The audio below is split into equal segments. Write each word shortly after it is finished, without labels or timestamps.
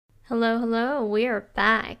Hello, hello, we are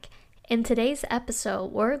back. In today's episode,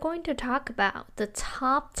 we're going to talk about the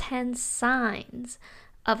top 10 signs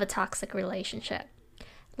of a toxic relationship.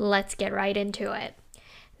 Let's get right into it.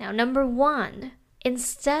 Now, number one,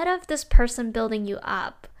 instead of this person building you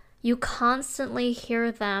up, you constantly hear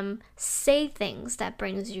them say things that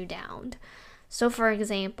brings you down. So, for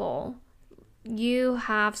example, you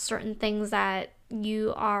have certain things that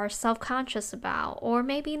you are self-conscious about, or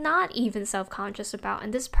maybe not even self-conscious about,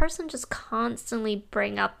 and this person just constantly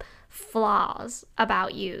bring up flaws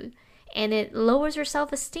about you, and it lowers your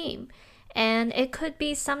self-esteem. And it could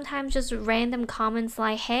be sometimes just random comments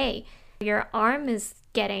like, hey, your arm is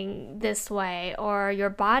getting this way, or your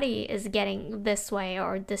body is getting this way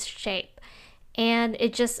or this shape, and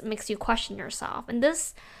it just makes you question yourself. And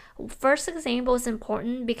this first example is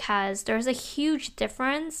important because there's a huge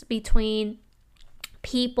difference between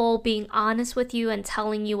people being honest with you and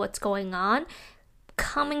telling you what's going on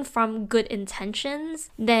coming from good intentions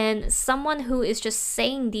than someone who is just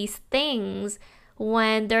saying these things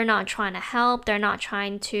when they're not trying to help, they're not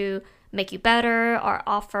trying to make you better or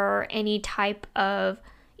offer any type of,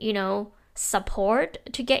 support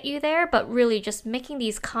to get you there, but really just making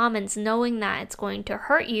these comments knowing that it's going to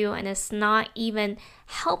hurt you and it's not even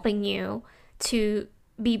helping you to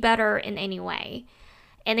be better in any way.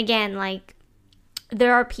 And again,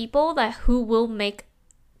 there are people who will make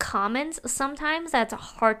comments sometimes that's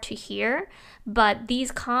hard to hear, but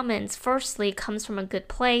these comments firstly comes from a good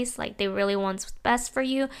place, like they really want what's best for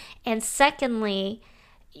you, and secondly,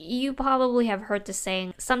 you probably have heard the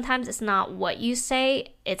saying, sometimes it's not what you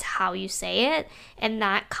say, it's how you say it. And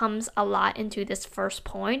that comes a lot into this first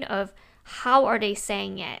point of how are they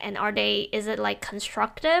saying it? And is it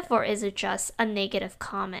constructive, or is it just a negative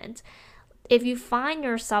comment? If you find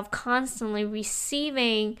yourself constantly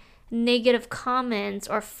receiving negative comments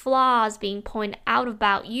or flaws being pointed out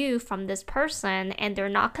about you from this person, and they're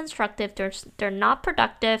not constructive, they're not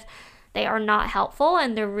productive, they are not helpful,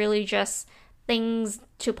 and they're really just things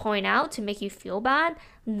to point out to make you feel bad,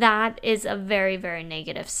 that is a very, very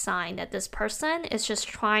negative sign that this person is just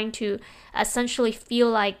trying to essentially feel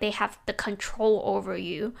like they have the control over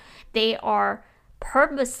you. They are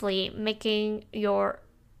purposely making your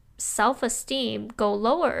self-esteem go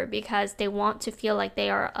lower because they want to feel like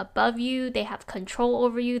they are above you, they have control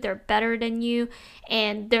over you, they're better than you.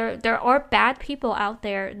 And there are bad people out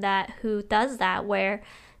there who does that, where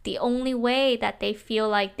the only way that they feel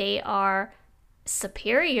like they are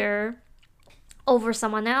superior over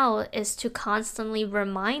someone else is to constantly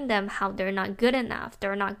remind them how they're not good enough,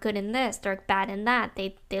 they're not good in this, they're bad in that,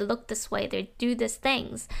 they look this way, they do these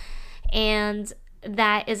things. And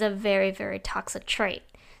that is a very, very toxic trait.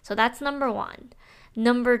 So that's number one.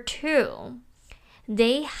 Number two,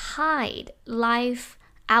 they hide life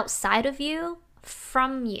outside of you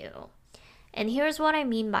from you. And here's what I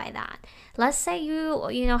mean by that. Let's say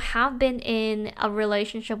you have been in a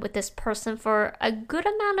relationship with this person for a good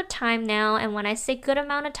amount of time now. And when I say good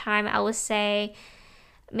amount of time, I would say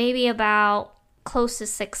maybe about close to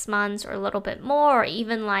 6 months or a little bit more, or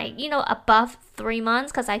even above 3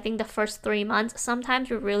 months. Because I think the first 3 months, sometimes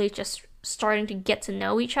you're really just starting to get to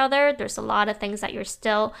know each other. There's a lot of things that you're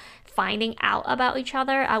still finding out about each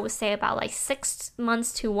other. I would say about 6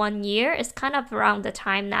 months to 1 year is kind of around the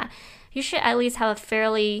time that you should at least have a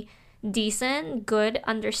fairly decent, good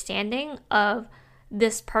understanding of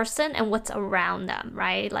this person and what's around them,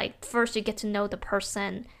 right? First you get to know the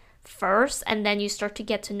person first, and then you start to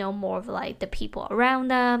get to know more of the people around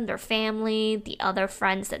them, their family, the other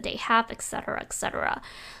friends that they have, etc., etc.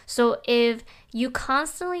 So if you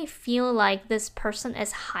constantly feel like this person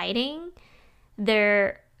is hiding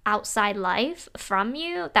their outside life from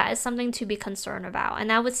you, that is something to be concerned about.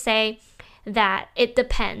 And I would say that it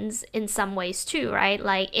depends in some ways too,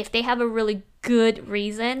 right? If they have a really good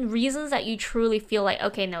reasons that you truly feel like,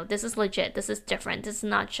 okay, no, this is legit, this is different, this is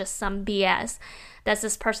not just some BS that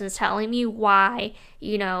this person's telling me why,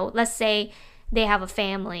 let's say they have a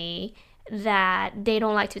family that they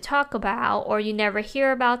don't like to talk about, or you never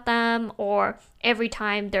hear about them, or every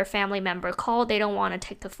time their family member call, they don't want to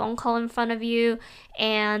take the phone call in front of you,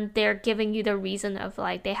 and they're giving you the reason of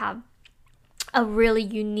they have a really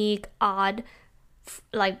unique, odd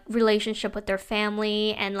relationship with their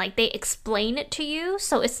family, and they explain it to you.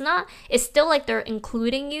 So it's still they're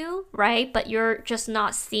including you, right? But you're just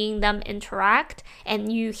not seeing them interact,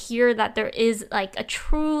 and you hear that there is a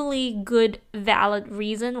truly good, valid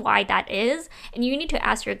reason why that is, and you need to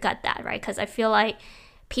ask your gut that, right? Because I feel like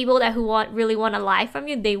people really want to lie from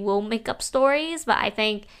you, they will make up stories, but I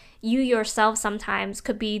think you yourself sometimes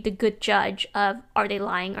could be the good judge of are they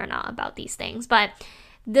lying or not about these things. But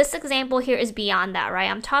this example here is beyond that, right?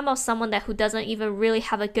 I'm talking about someone who doesn't even really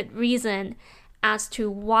have a good reason as to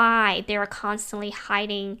why they're constantly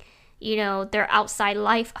hiding, their outside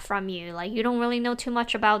life from you. Like, you don't really know too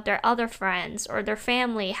much about their other friends or their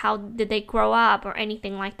family, how did they grow up or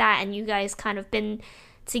anything like that, and you guys kind of been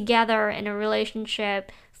together in a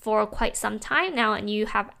relationship for quite some time now, and you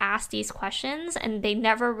have asked these questions and they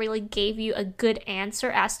never really gave you a good answer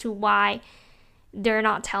as to why they're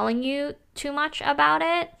not telling you too much about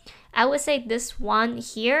it. I would say this one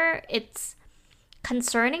here, it's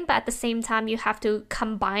concerning, but at the same time you have to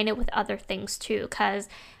combine it with other things too, because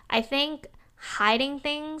I think hiding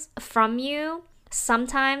things from you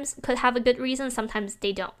sometimes could have a good reason, sometimes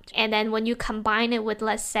they don't. And then when you combine it with,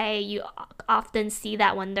 let's say you often see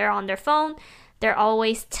that when they're on their phone, they're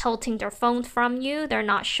always tilting their phone from you, they're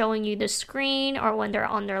not showing you the screen, or when they're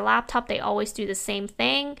on their laptop they always do the same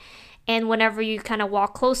thing. And whenever you kind of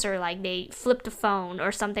walk closer, like they flip the phone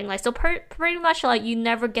or something, like, so pretty much like you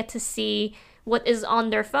never get to see what is on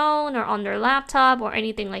their phone or on their laptop or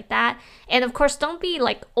anything like that. And of course, don't be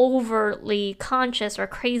like overly conscious or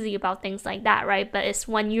crazy about things like that, right? But it's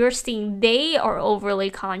when you're seeing they are overly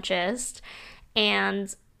conscious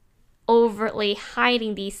and overtly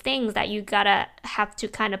hiding these things that you gotta have to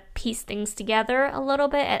kind of piece things together a little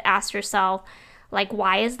bit and ask yourself, like,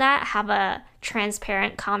 why is that? Have a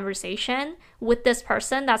transparent conversation with this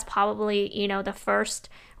person. That's probably, the first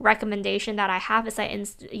recommendation that I have is that,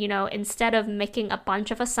 instead of making a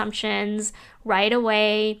bunch of assumptions right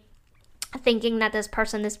away, thinking that this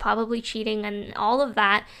person is probably cheating and all of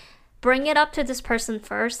that, bring it up to this person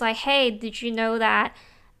first. Like, hey, did you know that,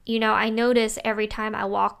 I notice every time I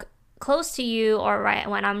walk close to you or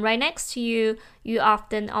when I'm right next to you, you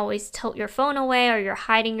often always tilt your phone away, or you're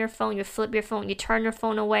hiding your phone, you flip your phone, you turn your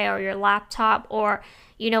phone away, or your laptop, or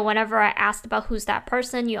whenever I asked about who's that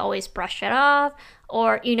person, you always brush it off,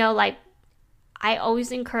 or like, I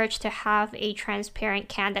always encourage to have a transparent,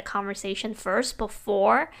 candid conversation first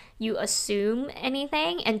before you assume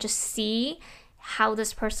anything, and just see how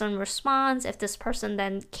this person responds, if this person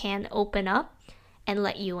then can open up and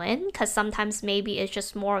let you in, because sometimes maybe it's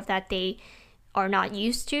just more of that they are not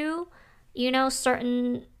used to,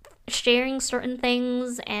 sharing certain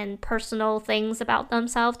things and personal things about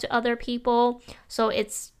themselves to other people. So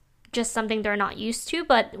it's just something they're not used to.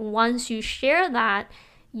 But once you share that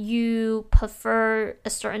you prefer a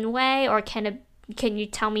certain way, or can you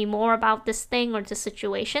tell me more about this thing or this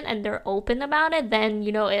situation, and they're open about it, then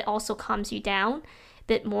it also calms you down a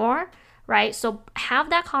bit more. Right? So have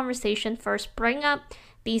that conversation first, bring up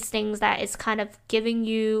these things that is kind of giving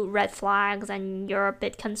you red flags and you're a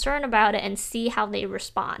bit concerned about it, and see how they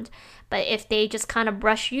respond. But if they just kind of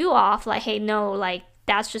brush you off, like, hey, no, like,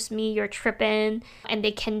 that's just me, you're tripping, and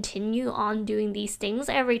they continue on doing these things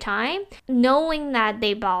every time, knowing that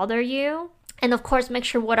they bother you. And of course, make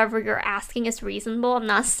sure whatever you're asking is reasonable. I'm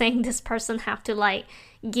not saying this person have to like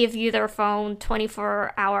give you their phone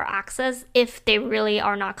 24-hour access if they really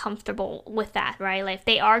are not comfortable with that, right? Like, if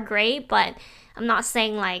they are, great, but I'm not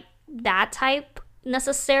saying like that type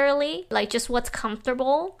necessarily. Like, just what's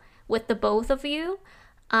comfortable with the both of you,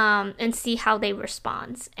 and see how they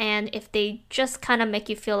respond. And if they just kind of make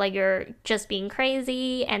you feel like you're just being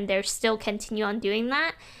crazy and they're still continue on doing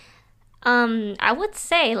that, I would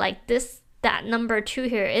say like that number 2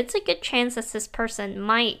 here, it's a good chance that this person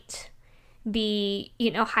might be,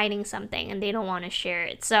 hiding something and they don't want to share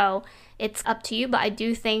it. So it's up to you, but I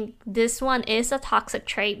do think this one is a toxic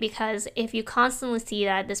trait, because if you constantly see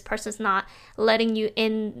that this person's not letting you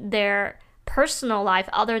in their personal life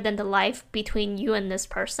other than the life between you and this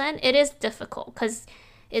person, it is difficult, because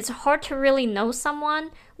it's hard to really know someone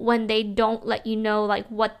when they don't let you know like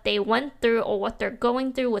what they went through or what they're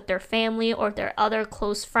going through with their family or their other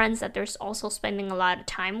close friends that they're also spending a lot of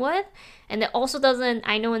time with. And it also doesn't,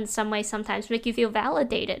 I know in some ways sometimes, make you feel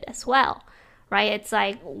validated as well, right? It's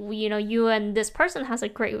like, you and this person has a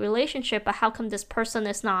great relationship, but how come this person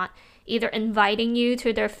is not either inviting you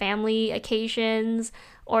to their family occasions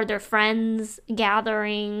or their friends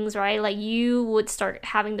gatherings, right? Like, you would start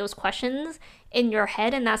having those questions in your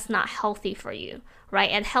head, and that's not healthy for you, right?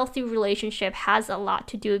 And healthy relationship has a lot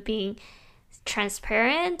to do with being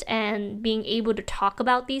transparent and being able to talk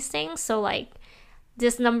about these things. So like,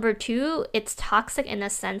 this number 2, it's toxic in a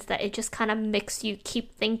sense that it just kind of makes you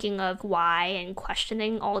keep thinking of why and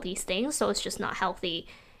questioning all these things. So it's just not healthy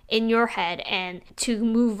in your head. And to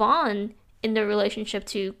move on in the relationship,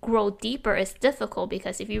 to grow deeper, is difficult,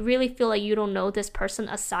 because if you really feel like you don't know this person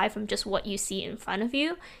aside from just what you see in front of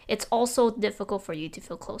you, it's also difficult for you to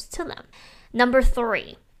feel close to them. Number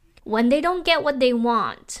 3, when they don't get what they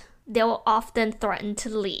want, they'll often threaten to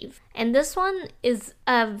leave. And this one is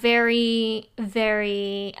a very,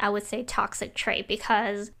 very, I would say, toxic trait,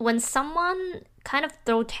 because when someone kind of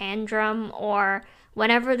throw tantrum, or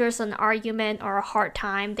whenever there's an argument or a hard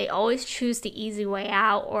time, they always choose the easy way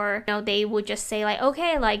out, or they would just say like,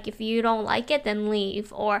 okay, like if you don't like it, then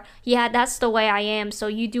leave, or yeah, that's the way I am, so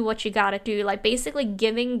you do what you gotta do. Like basically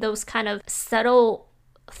giving those kind of subtle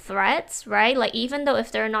threats, right? Like even though if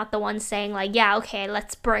they're not the ones saying like, yeah, okay,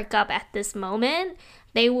 let's break up at this moment,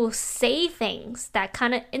 they will say things that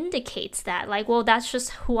kind of indicates that like, well, that's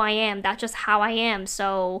just who I am, that's just how I am,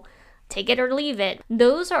 so take it or leave it.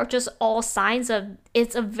 Those are just all signs of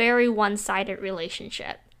it's a very one-sided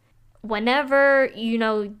relationship. Whenever,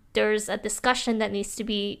 there's a discussion that needs to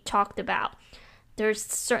be talked about, there's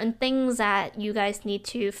certain things that you guys need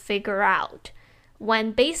to figure out.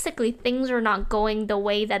 When basically things are not going the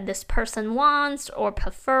way that this person wants or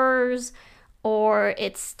prefers, or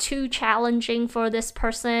it's too challenging for this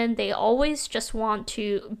person, they always just want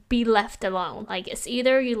to be left alone. Like it's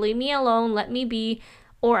either you leave me alone, let me be,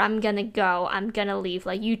 or I'm gonna go, I'm gonna leave,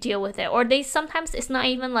 like you deal with it. Or they sometimes, it's not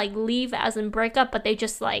even like leave as in break up, but they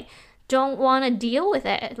just like don't want to deal with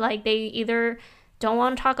it. Like they either don't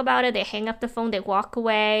want to talk about it, they hang up the phone, they walk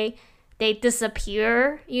away, they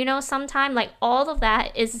disappear, sometime. Like all of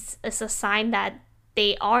that is a sign that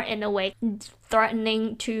they are in a way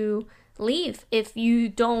threatening to leave if you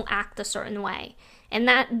don't act a certain way. And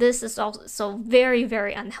that this is also very,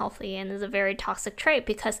 very unhealthy and is a very toxic trait,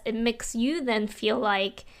 because it makes you then feel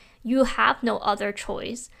like you have no other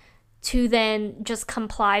choice to then just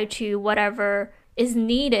comply to whatever is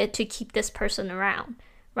needed to keep this person around,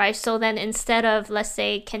 right? So then instead of, let's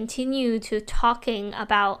say, continue to talking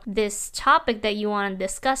about this topic that you want to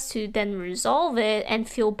discuss to then resolve it and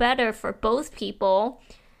feel better for both people,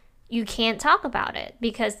 you can't talk about it,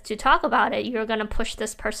 because to talk about it, you're going to push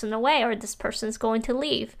this person away, or this person's going to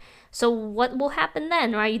leave. So what will happen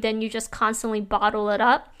then, right? Then you just constantly bottle it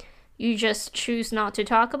up. You just choose not to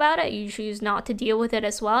talk about it. You choose not to deal with it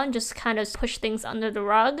as well, and just kind of push things under the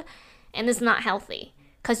rug. And it's not healthy,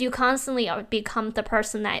 because you constantly become the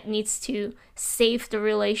person that needs to save the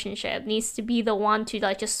relationship, needs to be the one to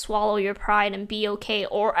like just swallow your pride and be okay,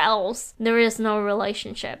 or else there is no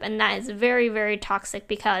relationship. And that is very, very toxic,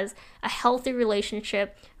 because a healthy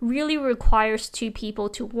relationship really requires two people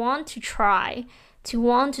to want to try, to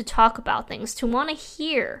want to talk about things, to want to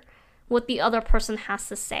hear what the other person has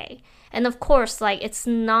to say. And of course, like it's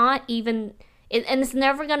not even, and it's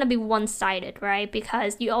never going to be one-sided, right?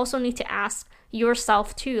 Because you also need to ask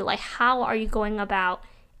yourself too, like how are you going about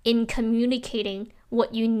in communicating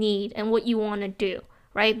what you need and what you want to do,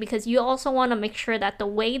 right? Because you also want to make sure that the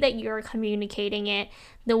way that you're communicating it,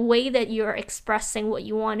 the way that you're expressing what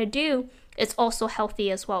you want to do, it's also healthy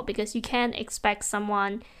as well. Because you can't expect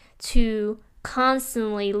someone to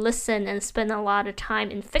constantly listen and spend a lot of time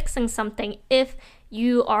in fixing something if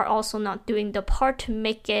you are also not doing the part to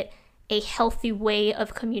make it a healthy way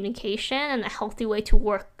of communication and a healthy way to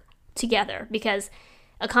work together. Because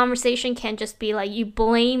a conversation can't just be like you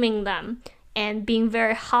blaming them and being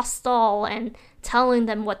very hostile and telling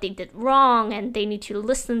them what they did wrong and they need to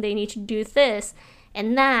listen, they need to do this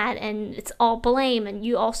and that, and it's all blame, and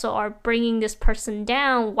you also are bringing this person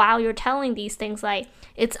down while you're telling these things. Like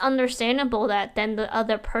it's understandable that then the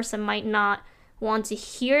other person might not want to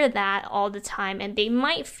hear that all the time, and they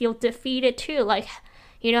might feel defeated too. Like,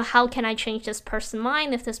 how can I change this person's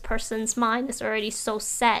mind if this person's mind is already so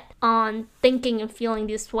set on thinking and feeling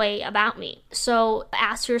this way about me? So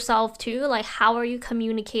ask yourself too, like, how are you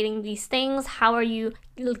communicating these things? How are you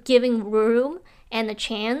giving room and a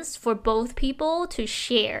chance for both people to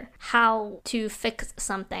share how to fix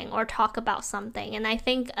something or talk about something? And I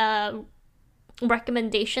think a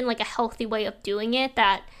recommendation, like a healthy way of doing it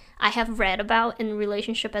that I have read about in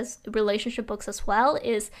relationship books as well,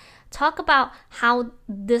 is talk about how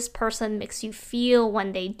this person makes you feel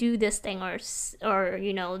when they do this thing or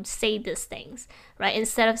say these things, right?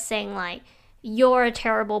 Instead of saying like you're a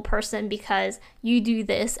terrible person because you do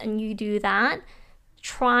this and you do that,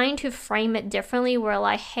 trying to frame it differently, where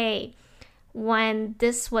like, hey, when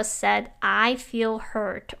this was said, I feel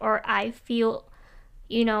hurt, or I feel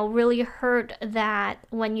really hurt that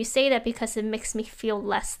when you say that because it makes me feel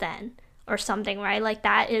less than or something, right? Like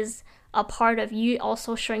that is a part of you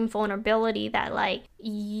also showing vulnerability, that like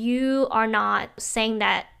you are not saying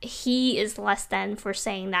that he is less than for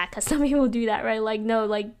saying that, because some people do that, right? Like, no,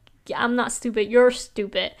 like I'm not stupid, you're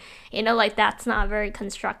stupid, like that's not very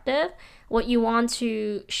constructive. What you want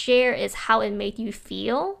to share is how it made you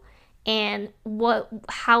feel and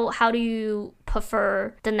how do you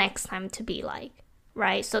prefer the next time to be like.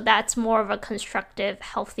 right? So that's more of a constructive,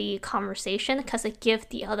 healthy conversation because it gives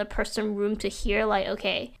the other person room to hear, like,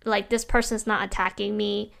 okay, like this person's not attacking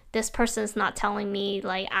me. This person's not telling me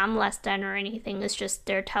like I'm less than or anything. It's just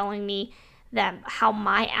they're telling me that how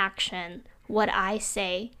my action, what I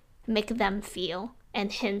say, make them feel.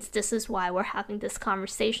 And hence, this is why we're having this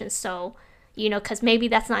conversation. So, because maybe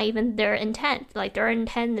that's not even their intent. Like, their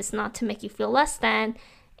intent is not to make you feel less than.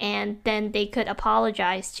 And then they could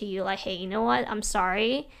apologize to you like, hey, you know what? I'm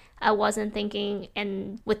sorry. I wasn't thinking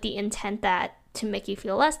and with the intent that to make you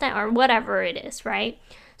feel less than or whatever it is, right?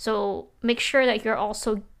 So make sure that you're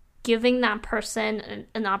also giving that person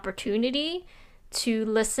an opportunity to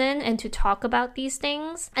listen and to talk about these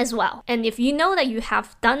things as well. And if you know that you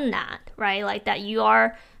have done that, right, like that you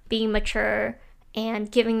are being mature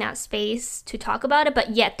and giving that space to talk about it,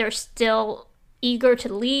 but yet they're still eager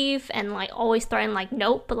to leave and like always threaten like,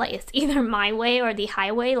 nope, but like it's either my way or the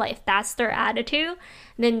highway, like if that's their attitude,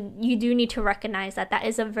 then you do need to recognize that that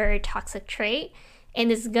is a very toxic trait,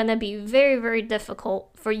 and it's gonna be very, very difficult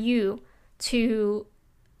for you to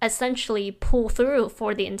essentially pull through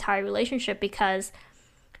for the entire relationship, because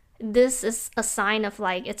this is a sign of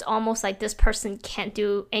like, it's almost like this person can't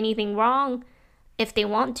do anything wrong if they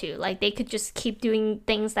want to. Like, they could just keep doing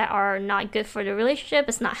things that are not good for the relationship.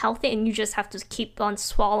 It's not healthy, and you just have to keep on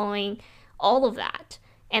swallowing all of that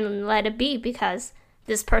and let it be, because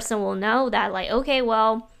this person will know that like, okay,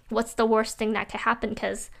 well, what's the worst thing that could happen?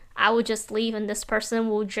 Because I will just leave and this person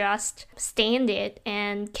will just stand it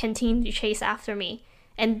and continue to chase after me.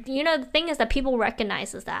 And the thing is that people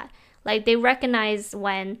recognizes that. Like, they recognize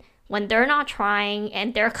when they're not trying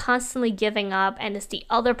and they're constantly giving up, and it's the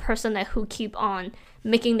other person that who keep on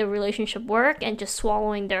making the relationship work and just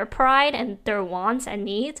swallowing their pride and their wants and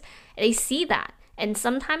needs. They see that, and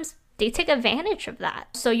sometimes they take advantage of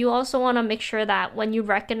that. So you also want to make sure that when you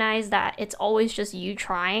recognize that it's always just you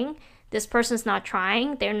trying, this person's not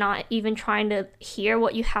trying, they're not even trying to hear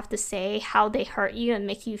what you have to say, how they hurt you and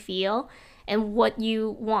make you feel, and what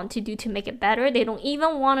you want to do to make it better. They don't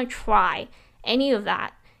even want to try any of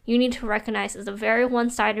that. You need to recognize it's a very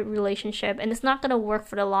one-sided relationship, and it's not going to work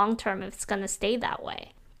for the long term if it's going to stay that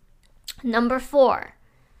way. Number 4,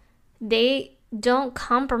 they don't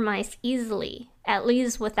compromise easily, at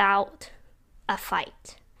least without a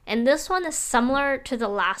fight. And this one is similar to the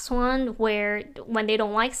last one, where when they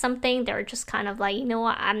don't like something, they're just kind of like, you know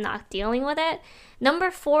what, I'm not dealing with it. Number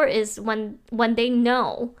 4 is when they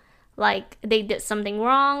know like they did something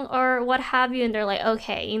wrong or what have you, and they're like,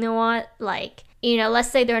 okay, you know what, like, let's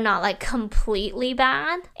say they're not like completely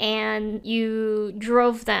bad, and you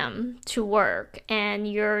drove them to work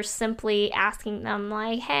and you're simply asking them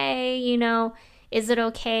like, hey, is it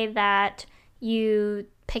okay that you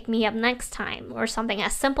pick me up next time, or something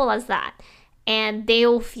as simple as that. And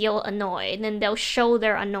they'll feel annoyed and they'll show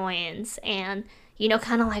their annoyance and,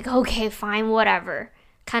 kind of like, okay, fine, whatever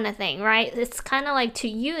kind of thing, right? It's kind of like, to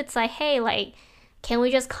you, it's like, hey, like, can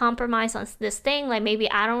we just compromise on this thing? Like, maybe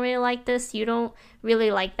I don't really like this, you don't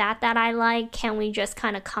really like that I like. Can we just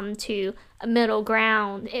kind of come to a middle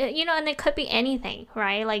ground? And it could be anything,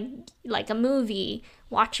 right? Like a movie,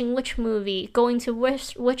 watching which movie, going to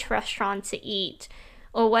which restaurant to eat,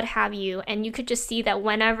 or what have you. And you could just see that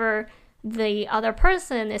whenever the other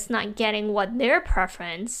person is not getting what their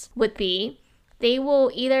preference would be, they will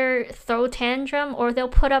either throw tantrum or they'll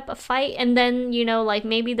put up a fight, and then, like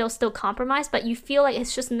maybe they'll still compromise, but you feel like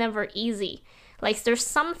it's just never easy. Like, there's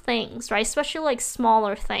some things, right? Especially like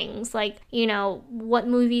smaller things, like, what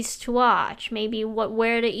movies to watch, maybe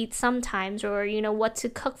where to eat sometimes, or, what to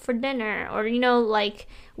cook for dinner, or, like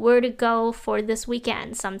where to go for this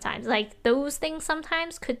weekend sometimes. Like, those things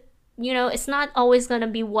sometimes could, it's not always going to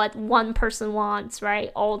be what one person wants, right,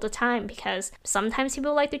 all the time, because sometimes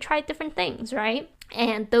people like to try different things, right?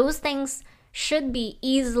 And those things should be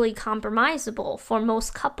easily compromisable for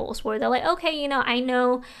most couples, where they're like, okay, I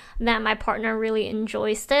know that my partner really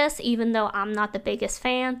enjoys this, even though I'm not the biggest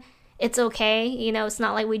fan. It's okay, it's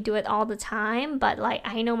not like we do it all the time, but like,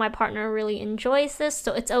 I know my partner really enjoys this,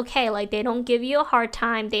 so it's okay. Like, they don't give you a hard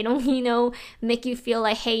time. They don't, make you feel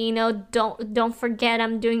like, hey, don't forget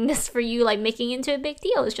I'm doing this for you, like making it into a big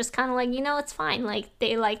deal. It's just kind of like, it's fine. Like,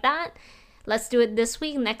 they like that. Let's do it this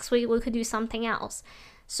week. Next week, we could do something else.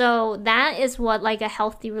 So that is what like a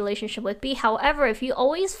healthy relationship would be. However, if you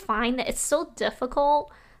always find that it's so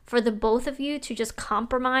difficult for the both of you to just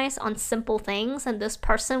compromise on simple things, and this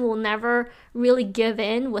person will never really give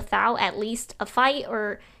in without at least a fight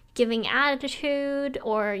or giving attitude,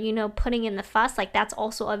 or putting in the fuss, like, that's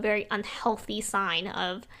also a very unhealthy sign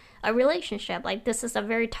of a relationship. Like, this is a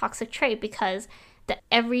very toxic trait, because the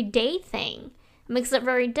everyday thing makes it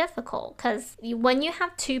very difficult, because when you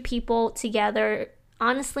have two people together,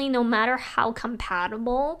 honestly, no matter how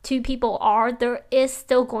compatible two people are, there is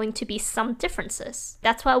still going to be some differences.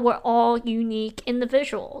 That's why we're all unique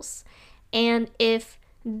individuals. And if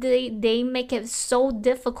they make it so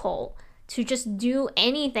difficult to just do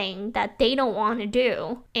anything that they don't want to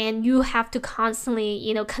do, and you have to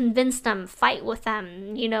constantly, convince them, fight with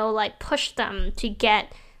them, like push them to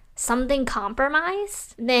get something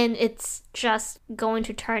compromised, then it's just going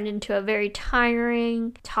to turn into a very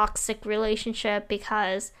tiring, toxic relationship,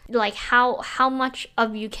 because like how much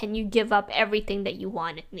of you can you give up everything that you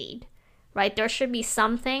want and need? Right? There should be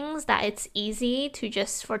some things that it's easy to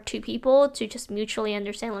just, for two people to just mutually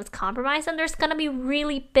understand, let's compromise. And there's going to be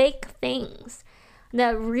really big things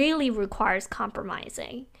that really requires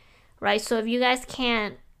compromising, right? So if you guys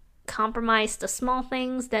can't compromise the small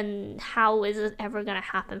things, then how is it ever going to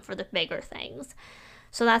happen for the bigger things?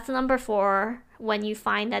 So that's number 4. When you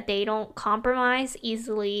find that they don't compromise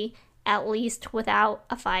easily, at least without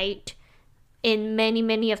a fight, in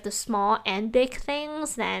many of the small and big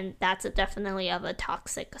things, then that's definitely of a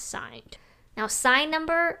toxic sign. Now, sign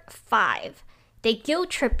number 5, they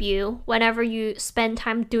guilt trip you whenever you spend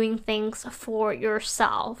time doing things for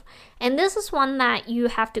yourself. And this is one that you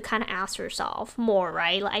have to kind of ask yourself more,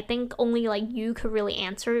 right? I think only like you could really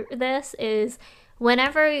answer this, is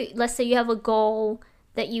whenever, let's say you have a goal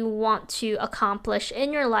that you want to accomplish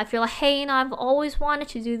in your life, you're like, hey, I've always wanted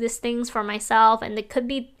to do these things for myself, and it could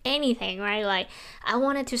be anything, right? Like, I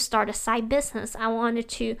wanted to start a side business, I wanted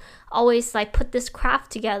to always like put this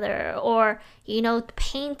craft together, or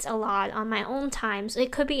paint a lot on my own time. So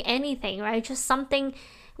it could be anything, right? Just something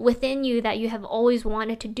within you that you have always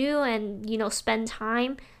wanted to do, and spend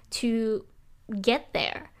time to get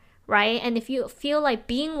there, right? And if you feel like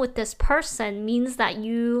being with this person means that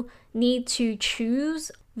you need to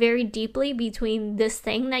choose very deeply between this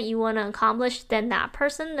thing that you want to accomplish than that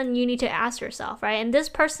person, then you need to ask yourself, right? And this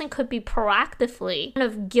person could be proactively kind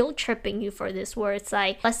of guilt tripping you for this, where it's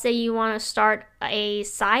like, let's say you want to start a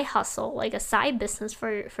side hustle, like a side business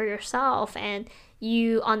for yourself, and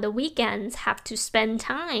you on the weekends have to spend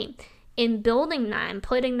time in building that and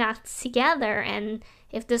putting that together. And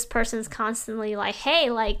if this person's constantly like, hey,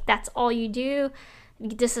 like that's all you do,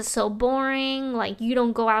 this is so boring, like you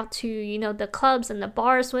don't go out to the clubs and the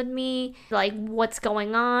bars with me, like what's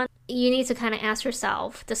going on? You need to kind of ask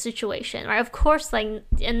yourself the situation, right? Of course, like,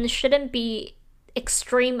 and it shouldn't be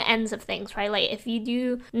extreme ends of things, right? Like if you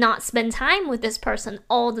do not spend time with this person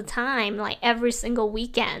all the time, like every single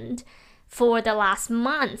weekend for the last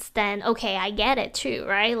months, then okay, I get it too,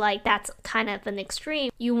 right? Like that's kind of an extreme.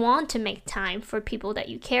 You want to make time for people that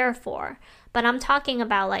you care for, but I'm talking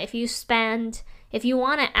about like if you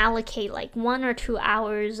want to allocate like 1 or 2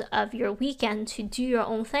 hours of your weekend to do your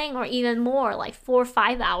own thing, or even more, like 4 or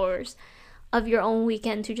 5 hours of your own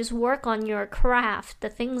weekend to just work on your craft, the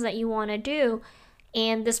things that you want to do,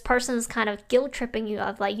 and this person's kind of guilt tripping you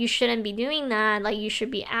of like, you shouldn't be doing that, like you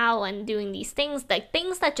should be out and doing these things, like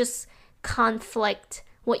things that just conflict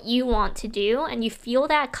what you want to do, and you feel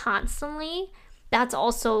that constantly, that's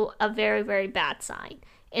also a very, very bad sign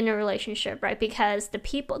in a relationship, right? Because the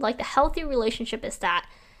people, like the healthy relationship is that,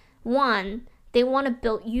 one, they want to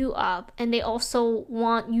build you up, and they also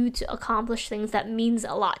want you to accomplish things that means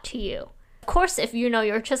a lot to you. Of course, if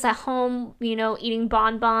you're just at home, eating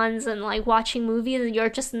bonbons and like watching movies, and you're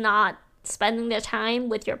just not spending the time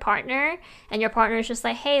with your partner, and your partner is just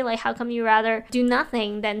like, hey, like how come you rather do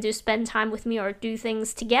nothing than to spend time with me or do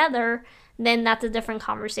things together, then that's a different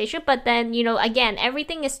conversation. But then, again,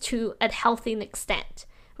 everything is to a healthy extent,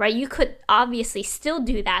 right? You could obviously still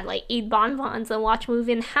do that, like eat bonbons and watch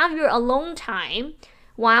movies and have your alone time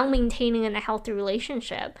while maintaining a healthy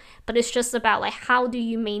relationship. But it's just about like, how do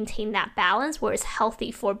you maintain that balance where it's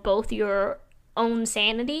healthy for both your own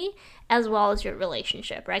sanity as well as your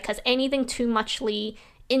relationship, right? Because anything too muchly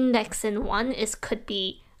indexed in one could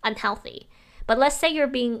be unhealthy. But let's say you're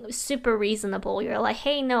being super reasonable. You're like,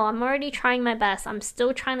 hey, no, I'm already trying my best. I'm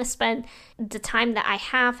still trying to spend the time that I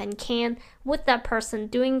have and can with that person,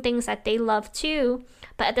 doing things that they love too.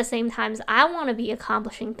 But at the same time, I want to be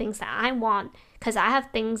accomplishing things that I want, because I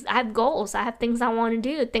have goals, I have things I want to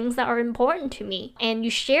do, things that are important to me. And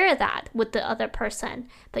you share that with the other person,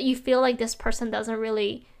 but you feel like this person doesn't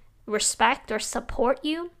really respect or support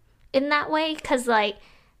you in that way, because like,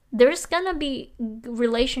 there's gonna be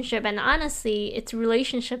relationship, and honestly, it's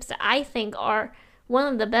relationships that I think are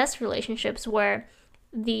one of the best relationships where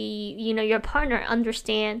your partner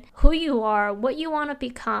understand who you are, what you want to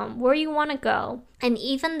become, where you want to go. And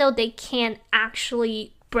even though they can't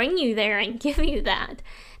actually bring you there and give you that,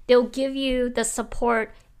 they'll give you the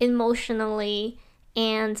support emotionally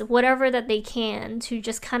and whatever that they can to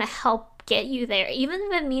just kind of help get you there, even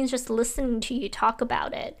if it means just listening to you talk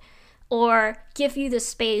about it, or give you the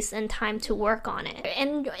space and time to work on it,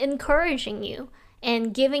 and encouraging you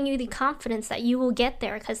and giving you the confidence that you will get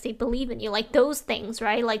there because they believe in you. Like those things,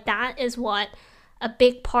 right? Like that is what a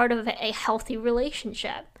big part of a healthy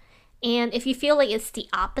relationship. And if you feel like it's the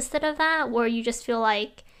opposite of that, where you just feel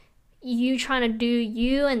like you trying to do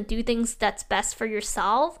you and do things that's best for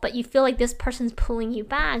yourself, but you feel like this person's pulling you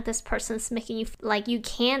back, this person's making you like you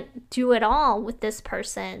can't do it all with this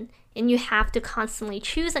person, and you have to constantly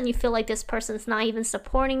choose, and you feel like this person's not even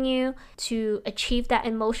supporting you to achieve that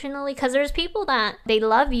emotionally. Because there's people that they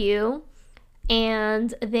love you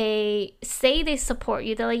and they say they support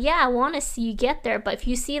you. They're like, yeah, I want to see you get there. But if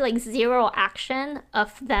you see like zero action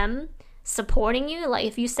of them supporting you, like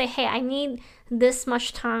if you say, hey, I need this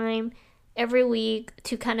much time every week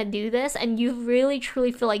to kind of do this, and you really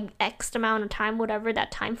truly feel like X amount of time, whatever that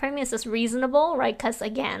time frame is reasonable, right? Because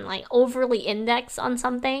again, like overly index on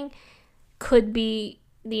something could be,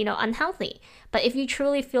 unhealthy. But if you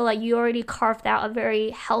truly feel like you already carved out a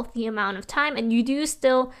very healthy amount of time, and you do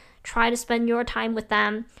still try to spend your time with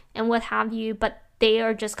them and what have you, but they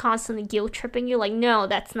are just constantly guilt tripping you, like, no,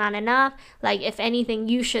 that's not enough. Like, if anything,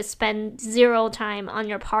 you should spend zero time on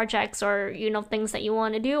your projects or, things that you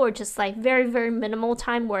want to do, or just like very, very minimal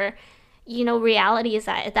time where, reality is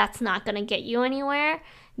that that's not going to get you anywhere.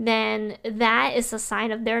 Then that is a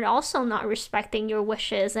sign of they're also not respecting your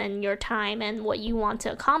wishes and your time and what you want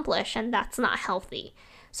to accomplish. And that's not healthy.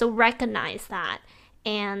 So recognize that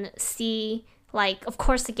and see, like, of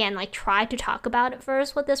course, again, like try to talk about it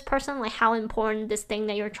first with this person, like how important this thing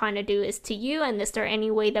that you're trying to do is to you, and is there any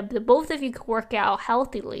way that the both of you could work out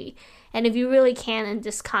healthily. And if you really can, and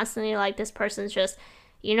just constantly like this person's just,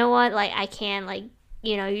 you know what, like I can't, like,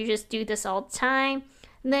 you just do this all the time,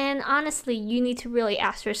 then honestly you need to really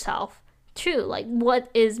ask yourself too, like what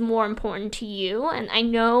is more important to you. And I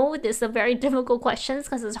know this is a very difficult question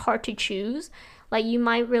because it's hard to choose. Like you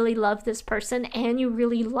might really love this person and you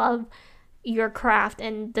really love your craft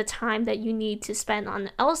and the time that you need to spend on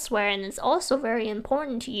elsewhere, and it's also very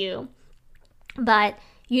important to you. But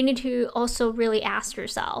you need to also really ask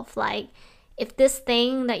yourself, like, if this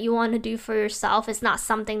thing that you want to do for yourself is not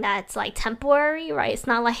something that's like temporary, right? It's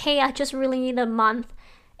not like, hey, I just really need a month.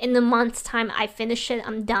 In the month's time, I finish it,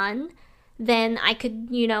 I'm done. Then I could,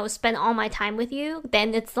 spend all my time with you.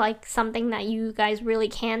 Then it's like something that you guys really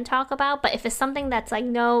can talk about. But if it's something that's like,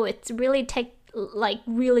 no, it's really take like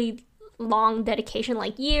really long dedication,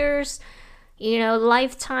 like years,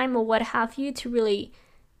 lifetime or what have you, to really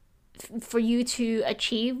for you to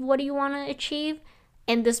achieve what you want to achieve,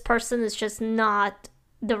 and this person is just not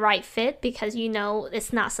the right fit because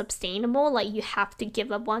it's not sustainable, like you have to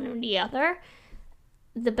give up one or the other.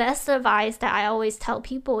 The best advice that I always tell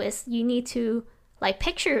people is you need to like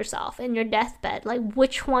picture yourself in your deathbed, like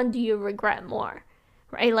which one do you regret more,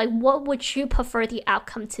 right? Like what would you prefer the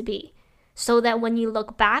outcome to be, so that when you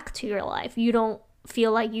look back to your life, you don't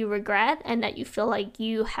feel like you regret, and that you feel like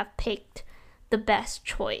you have picked the best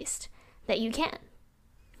choice that you can.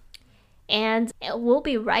 And we'll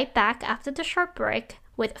be right back after the short break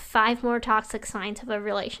with 5 more toxic signs of a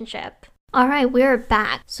relationship. All right, we're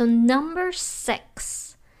back. So number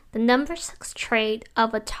 6, the number 6 trait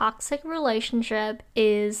of a toxic relationship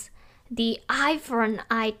is the eye for an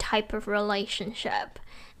eye type of relationship.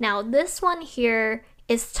 Now, this one here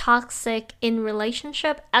is toxic in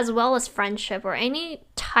relationship as well as friendship or any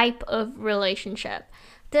type of relationship.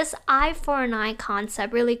 This eye for an eye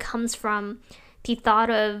concept really comes from the thought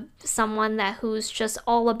of someone who's just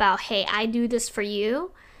all about, hey, I do this for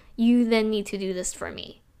you, you then need to do this for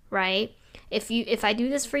me, right? If I do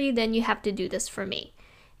this for you, then you have to do this for me.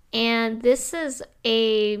 And this is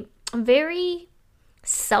a very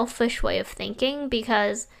selfish way of thinking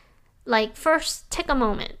because, like, first, take a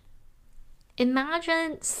moment.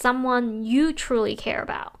 Imagine someone you truly care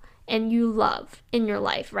about and you love in your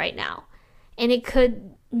life right now. And it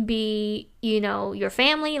could be, your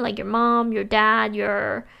family, like your mom, your dad,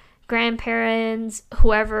 your grandparents,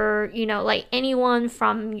 whoever, like anyone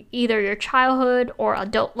from either your childhood or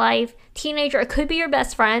adult life, teenager. It could be your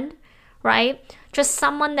best friend, right? Just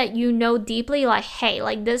someone that you know deeply, like, hey,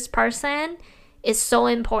 like this person is so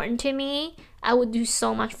important to me. I would do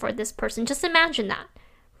so much for this person. Just imagine that,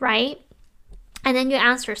 right? And then you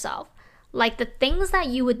ask yourself, like the things that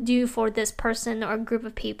you would do for this person or group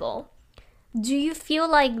of people, do you feel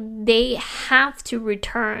like they have to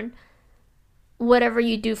return whatever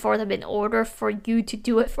you do for them in order for you to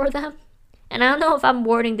do it for them? And I don't know if I'm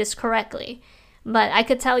wording this correctly, but I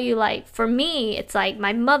could tell you, like, for me, it's like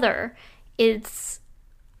my mother,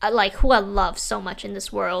 like who I love so much in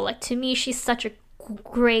this world. Like to me, she's such a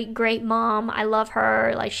great mom. I love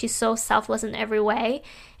her. Like she's so selfless in every way,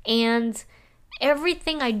 and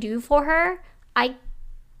everything I do for her, I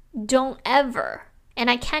don't ever, and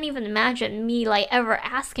I can't even imagine me like ever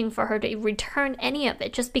asking for her to return any of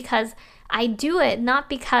it, just because I do it not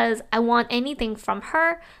because I want anything from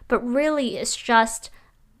her, but really it's just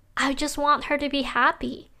I just want her to be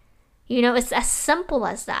happy. You know, it's as simple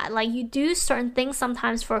as that. Like you do certain things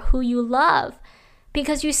sometimes for who you love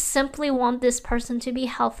because you simply want this person to be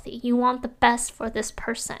healthy. You want the best for this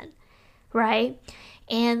person, right?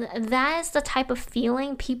 And that is the type of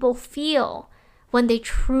feeling people feel when they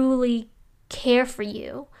truly care for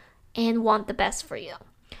you and want the best for you.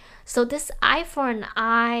 So this eye for an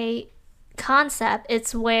eye concept,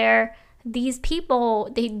 it's where these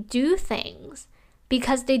people, they do things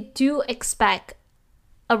because they do expect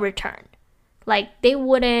a return. Like they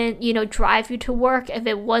wouldn't, drive you to work if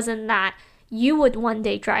it wasn't that you would one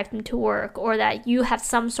day drive them to work, or that you have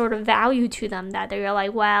some sort of value to them, that they're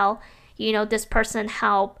like, well, this person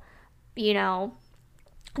helped,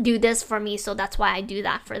 do this for me, so that's why I do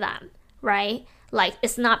that for them, right? Like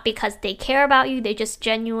it's not because they care about you, they just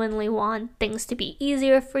genuinely want things to be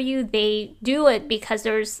easier for you. They do it because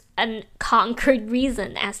there's a concrete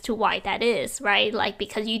reason as to why that is, right? Like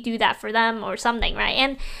because you do that for them or something, right?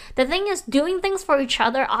 And the thing is, doing things for each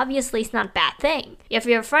other obviously is not a bad thing. If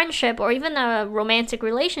you're a friendship or even a romantic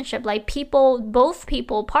relationship, like both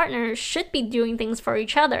people, partners should be doing things for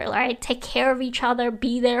each other, right? Take care of each other,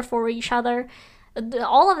 be there for each other.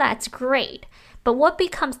 All of that's great. But what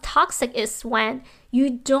becomes toxic is when you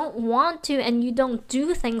don't want to and you don't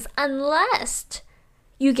do things unless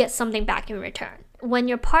you get something back in return. When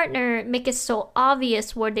your partner make it so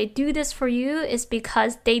obvious where they do this for you is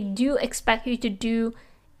because they do expect you to do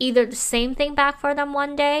either the same thing back for them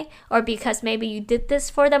one day, or because maybe you did this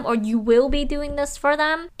for them or you will be doing this for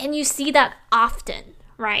them. And you see that often,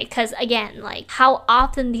 right? Because again, like how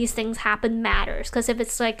often these things happen matters. Because if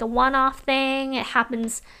it's like a one-off thing, it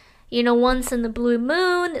happens once in the blue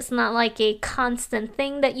moon, it's not like a constant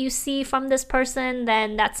thing that you see from this person,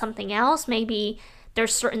 then that's something else. Maybe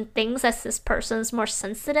there's certain things that this person's more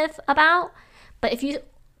sensitive about. But if you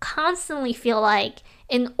constantly feel like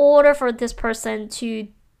in order for this person to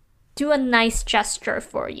do a nice gesture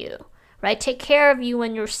for you, right, take care of you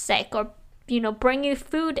when you're sick, or bring you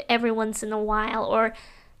food every once in a while, or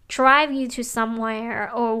drive you to somewhere,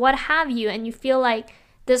 or what have you, and you feel like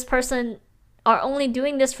this person are only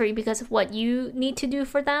doing this for you because of what you need to do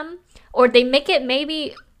for them, or they make it,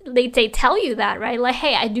 maybe they tell you that, right? Like,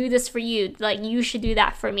 hey, I do this for you, like you should do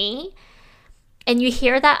that for me. And you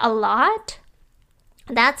hear that a lot.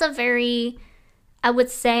 That's a very, I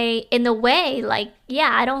would say, in a way, like,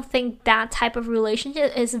 yeah, I don't think that type of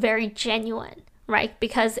relationship is very genuine, right?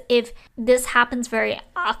 Because if this happens very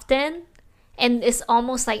often and it's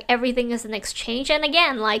almost like everything is an exchange, and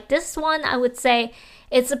again, like this one, I would say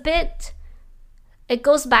it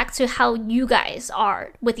goes back to how you guys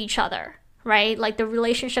are with each other, right? Like the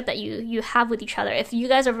relationship that you have with each other. If you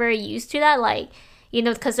guys are very used to that, like,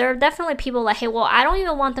 because there are definitely people like, hey, well, I don't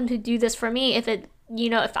even want them to do this for me if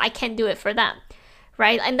I can't do it for them,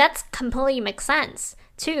 right? And that's completely makes sense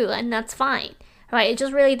too, and that's fine, right? It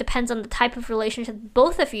just really depends on the type of relationship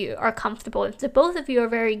both of you are comfortable with. If both of you are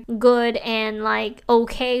very good and like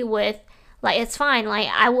okay with, like, it's fine, like,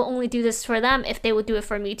 I will only do this for them if they would do it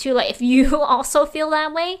for me too. Like, if you also feel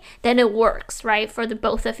that way, then it works, right, for the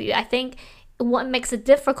both of you. I think what makes it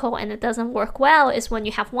difficult and it doesn't work well is when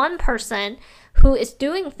you have one person who is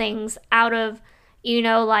doing things out of,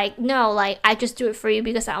 like, no, like, I just do it for you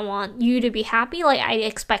because I want you to be happy. Like, I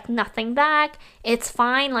expect nothing back. It's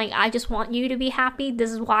fine. Like, I just want you to be happy. This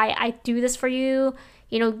is why I do this for you,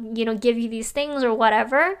 give you these things or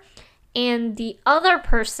whatever. And the other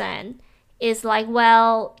person is like,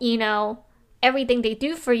 well, everything they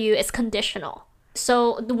do for you is conditional.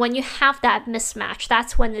 So when you have that mismatch,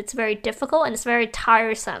 that's when it's very difficult and it's very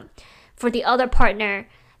tiresome for the other partner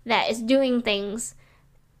that is doing things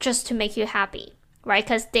just to make you happy, right?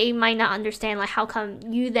 Because they might not understand, like, how come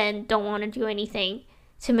you then don't want to do anything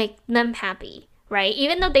to make them happy, right?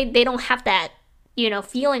 Even though they don't have that,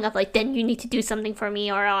 feeling of like, then you need to do something for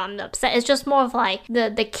me or I'm upset. It's just more of like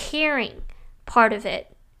the caring part of it.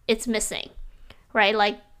 It's missing, right?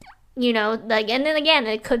 Like, like, and then again,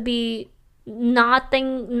 it could be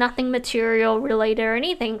nothing material related or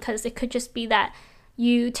anything, because it could just be that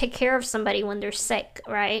you take care of somebody when they're sick,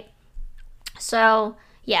 right? So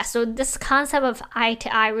yeah, so this concept of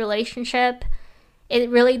eye-to-eye relationship, it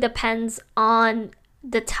really depends on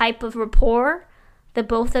the type of rapport that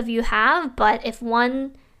both of you have. But if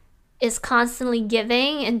one is constantly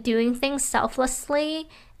giving and doing things selflessly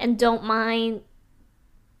and don't mind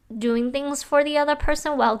doing things for the other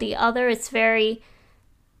person, while the other is very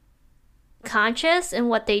conscious in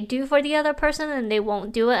what they do for the other person and they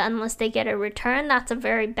won't do it unless they get a return, that's a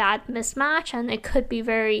very bad mismatch, and it could be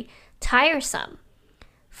very tiresome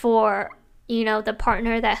for, you know, the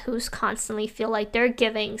partner that who's constantly feel like they're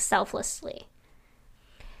giving selflessly.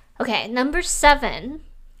 Okay, number 7,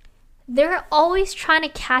 they're always trying to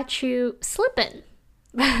catch you slipping.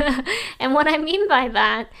 And what I mean by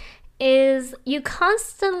that is you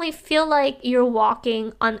constantly feel like you're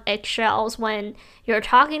walking on eggshells when you're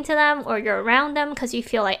talking to them or you're around them, because you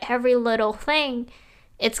feel like every little thing,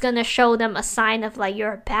 it's going to show them a sign of like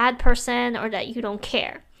you're a bad person or that you don't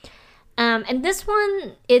care. And this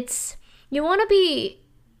one, it's, you want to be,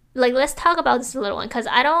 like, let's talk about this little one, because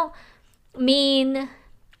I don't mean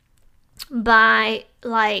by,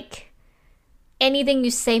 like, anything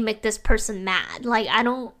you say make this person mad. Like, I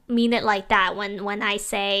don't mean it like that when I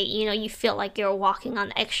say, you know, you feel like you're walking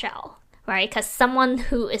on eggshell, right? Because someone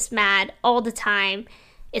who is mad all the time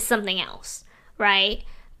is something else, right?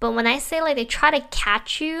 But when I say, like, they try to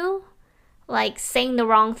catch you, like, saying the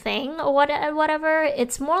wrong thing or whatever,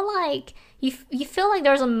 it's more like you feel like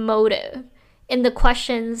there's a motive in the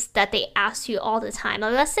questions that they ask you all the time.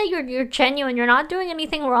 Like, let's say you're genuine, you're not doing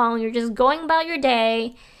anything wrong, you're just going about your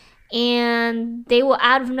day, and they will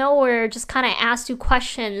out of nowhere just kind of ask you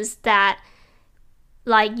questions that,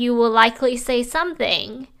 like, you will likely say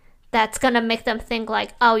something that's gonna make them think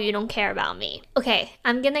like, oh, you don't care about me. Okay,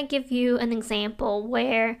 I'm gonna give you an example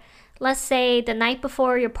where, let's say the night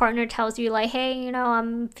before your partner tells you like, hey, you know,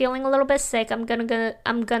 I'm feeling a little bit sick, I'm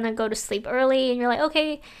gonna go to sleep early, and you're like,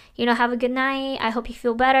 okay, you know, have a good night, I hope you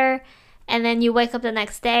feel better. And then you wake up the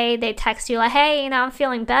next day, they text you like, hey, you know, I'm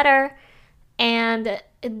feeling better. And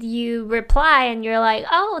you reply and you're like,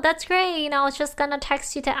 oh, that's great, you know, I was just gonna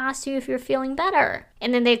text you to ask you if you're feeling better.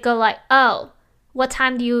 And then they go like, oh, what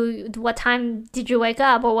time did you wake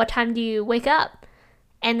up, or what time do you wake up?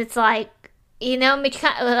 And it's like, you know,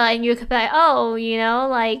 and you could be like, oh, you know,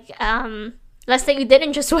 like, let's say you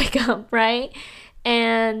didn't just wake up, right?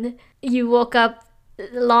 And you woke up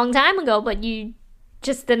a long time ago, but you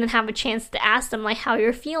just didn't have a chance to ask them like how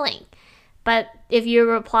you're feeling. But if you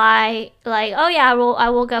reply like, oh yeah, I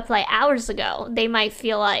woke up like hours ago, they might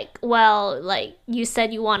feel like, well, like, you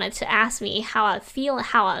said you wanted to ask me how I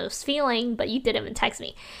was feeling, but you didn't even text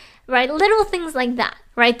me, right? Little things like that,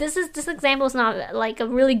 right? This example is not like a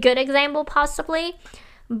really good example possibly,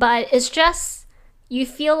 but it's just, you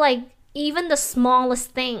feel like even the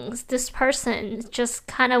smallest things, this person just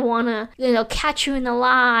kind of want to, you know, catch you in a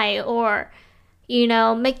lie, or, you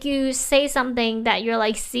know, make you say something that you're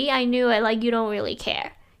like, see, I knew it, like, you don't really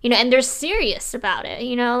care, you know, and they're serious about it,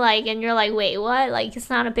 you know, like, and you're like, wait, what? Like, it's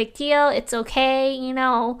not a big deal, it's okay, you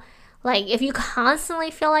know. Like, if you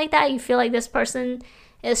constantly feel like that, you feel like this person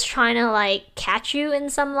is trying to like catch you in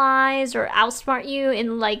some lies or outsmart you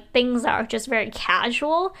in like things that are just very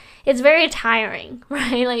casual, it's very tiring,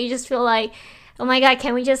 right? Like, you just feel like, oh my god,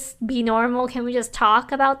 can we just be normal? Can we just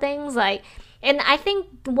talk about things? Like, and I think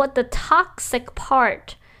what the toxic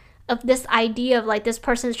part of this idea of like this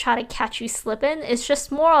person's trying to catch you slipping is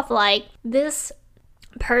just more of like, this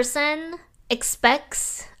person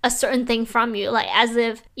expects a certain thing from you, like as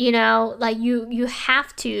if, you know, like you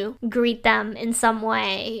have to greet them in some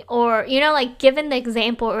way, or, you know, like given the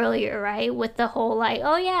example earlier, right, with the whole like,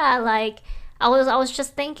 oh yeah, like I was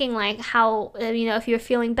just thinking like how, you know, if you're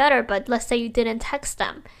feeling better, but let's say you didn't text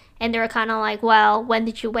them and they're kind of like, well, when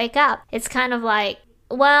did you wake up? It's kind of like,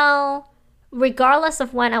 well, regardless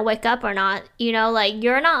of when I wake up or not, you know, like,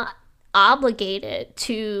 you're not obligated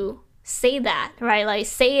to say that, right? Like,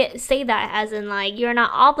 say that as in like, you're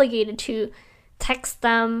not obligated to text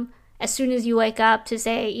them as soon as you wake up to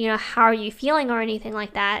say, you know, how are you feeling or anything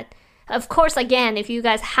like that. Of course, again, if you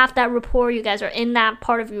guys have that rapport, you guys are in that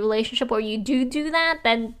part of your relationship, or you do that,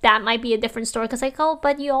 then that might be a different story, because like, oh,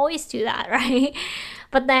 but you always do that, right?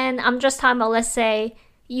 But then I'm just talking about, let's say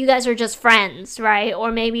you guys are just friends, right?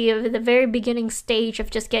 Or maybe at the very beginning stage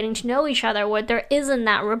of just getting to know each other, where there isn't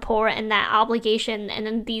that rapport and that obligation, and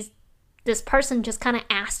then this person just kind of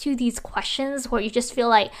asks you these questions where you just feel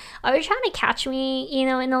like, are you trying to catch me, you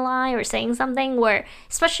know, in a lie, or saying something where,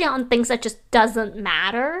 especially on things that just doesn't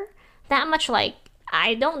matter that much, like,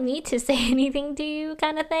 I don't need to say anything to you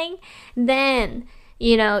kind of thing, then,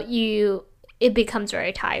 you know, it becomes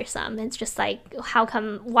very tiresome. It's just like,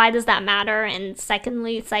 why does that matter? And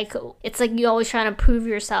secondly, it's like you always trying to prove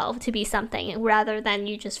yourself to be something, rather than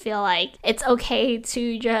you just feel like it's okay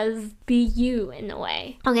to just be you in a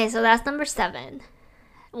way. Okay, so that's number 7.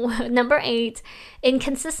 Number 8,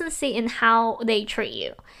 inconsistency in how they treat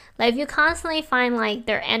you. Like if you constantly find like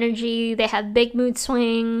their energy, they have big mood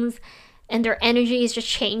swings, and their energy is just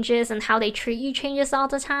changes and how they treat you changes all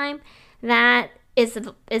the time, that is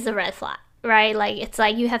a red flag, right? Like it's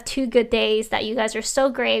like you have 2 good days that you guys are so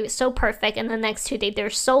great, so perfect, and the next 2 days they're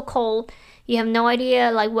so cold. You have no idea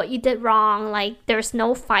like what you did wrong, like there's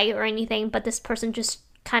no fight or anything, but this person just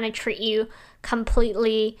kind of treat you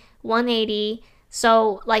completely 180.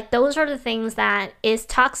 So like those are the things that is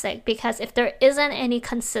toxic, because if there isn't any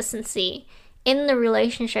consistency in the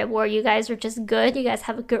relationship where you guys are just good, you guys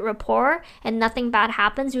have a good rapport and nothing bad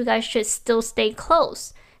happens, you guys should still stay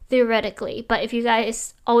close theoretically. But if you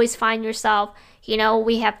guys always find yourself,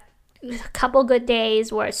 we have a couple good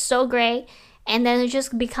days where it's so great and then it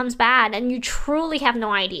just becomes bad and you truly have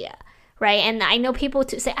no idea, right? And I know people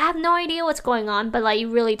to say, I have no idea what's going on, but like you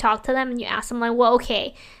really talk to them and you ask them like, well,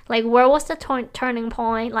 okay, like where was the turning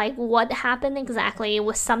point? Like what happened exactly?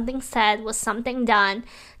 Was something said? Was something done?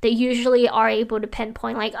 They usually are able to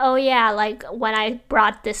pinpoint like, oh yeah, like when I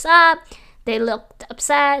brought this up, they looked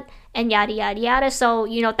upset and yada yada yada. So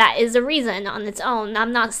that is a reason on its own.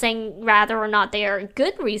 I'm not saying whether or not they are a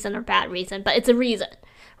good reason or bad reason, but it's a reason,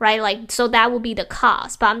 right? Like, so that would be the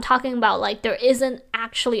cause. But I'm talking about like there isn't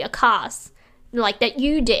actually a cause like that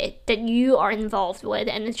you are involved with,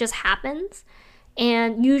 and it just happens.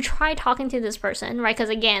 And you try talking to this person, right? Because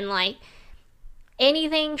again, like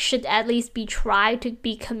anything should at least be tried to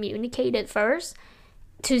be communicated first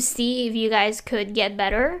to see if you guys could get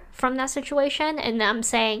better from that situation. And I'm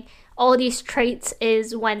saying all these traits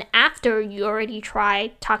is when after you already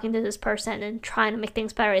tried talking to this person and trying to make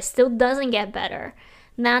things better, it still doesn't get better.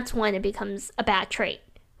 And that's when it becomes a bad trait,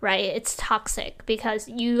 right? It's toxic because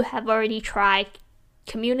you have already tried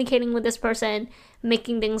communicating with this person,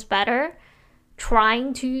 making things better,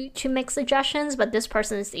 trying to make suggestions, but this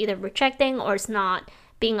person is either rejecting or is not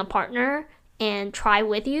being a partner and try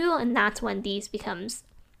with you, and that's when these becomes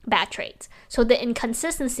bad traits. So the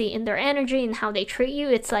inconsistency in their energy and how they treat you,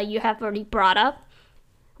 it's like you have already brought up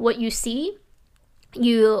what you see,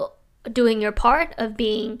 you doing your part of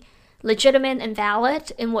being legitimate and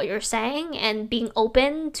valid in what you're saying and being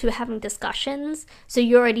open to having discussions. So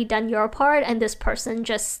you already done your part, and this person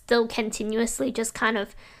just still continuously just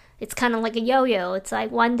it's kind of like a yo-yo. It's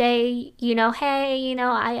like one day, hey,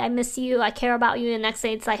 I miss you, I care about you. And the next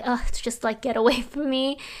day it's like, oh, it's just like, get away from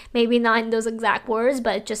me. Maybe not in those exact words,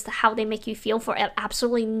 but just how they make you feel for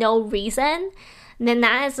absolutely no reason. And then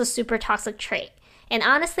that is a super toxic trait. And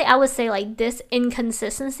honestly, I would say like this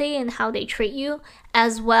inconsistency in how they treat you,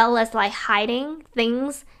 as well as like hiding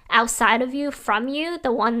things outside of you from you,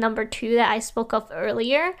 the one number 2 that I spoke of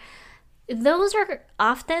earlier, those are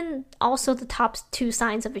often also the top 2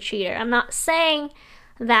 signs of a cheater. I'm not saying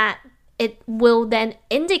that it will then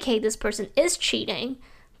indicate this person is cheating,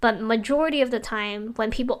 but majority of the time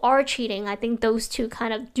when people are cheating, I think those 2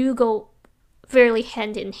 kind of do go fairly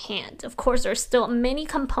hand in hand. Of course, there's still many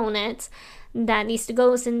components that needs to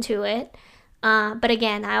go into it. But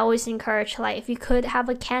again, I always encourage, like, if you could have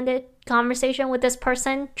a candid conversation with this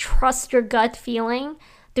person, trust your gut feeling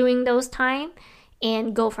during those time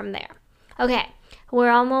and go from there. Okay, we're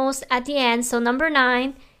almost at the end. So number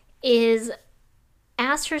 9 is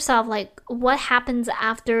ask yourself, like, what happens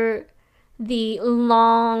after the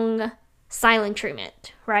long silent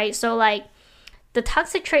treatment, right? So like the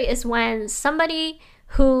toxic trait is when somebody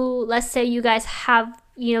who, let's say you guys have,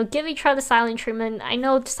 give each other silent treatment. I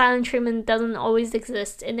know silent treatment doesn't always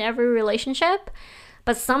exist in every relationship,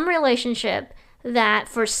 but some relationship that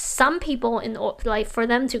for some people, like for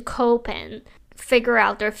them to cope and figure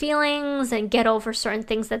out their feelings and get over certain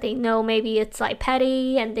things that they know maybe it's like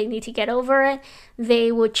petty and they need to get over it,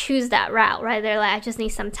 they would choose that route, right? They're like, I just need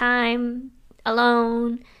some time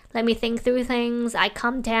alone, let me think through things, I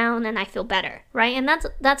calm down and I feel better, right? And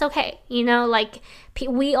that's okay. Like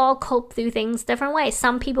we all cope through things different ways.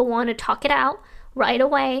 Some people want to talk it out right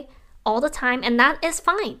away all the time, and that is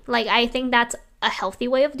fine. Like I think that's a healthy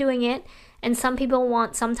way of doing it. And some people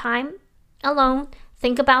want some time alone,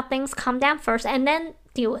 think about things, calm down first, and then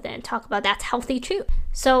deal with it and talk about it. That's healthy too.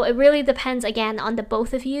 So it really depends, again, on the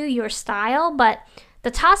both of you, your style. But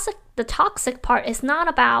the toxic part is not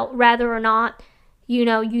about whether or not you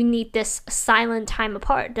need this silent time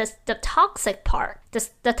apart. The toxic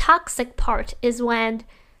part is when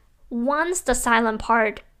once the silent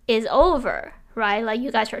part is over, right? Like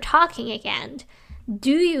you guys are talking again.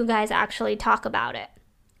 Do you guys actually talk about it?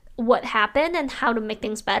 What happened and how to make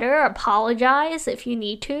things better, apologize if you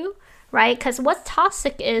need to, right? Because what's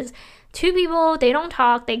toxic is 2 people, they don't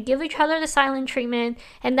talk, they give each other the silent treatment,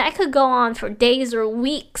 and that could go on for days or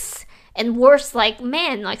weeks, And worse, like,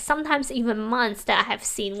 man, like sometimes even months that I have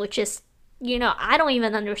seen, which is, I don't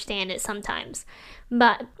even understand it sometimes.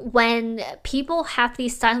 But when people have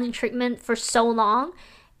these silent treatment for so long,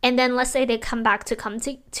 and then let's say they come back to come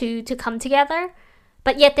together,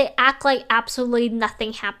 but yet they act like absolutely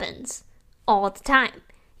nothing happens all the time.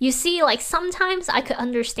 You see, like sometimes I could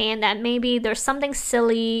understand that maybe there's something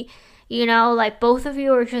silly, like both of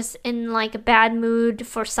you are just in like a bad mood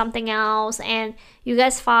for something else and you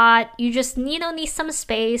guys fought, you just need some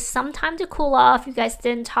space, some time to cool off, you guys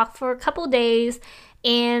didn't talk for a couple days,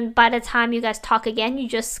 and by the time you guys talk again, you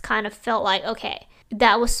just kind of felt like, okay,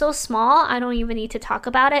 that was so small, I don't even need to talk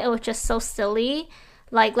about it, it was just so silly,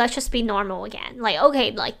 like let's just be normal again. Like,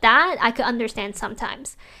 okay, like that I could understand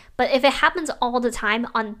sometimes. But if it happens all the time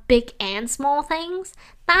on big and small things,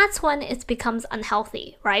 that's when it becomes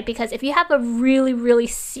unhealthy, right? Because if you have a really, really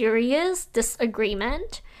serious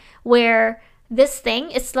disagreement where this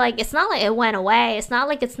thing, it's not like it went away, it's not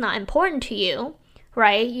like it's not important to you,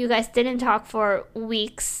 right? You guys didn't talk for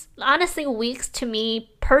weeks. Honestly, weeks to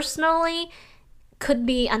me personally could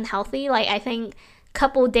be unhealthy. Like, I think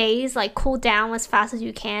couple days, like cool down as fast as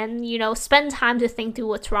you can, spend time to think through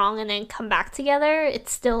what's wrong and then come back together,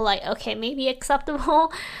 it's still like, okay, maybe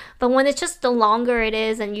acceptable. But when it's just the longer it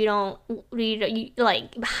is and you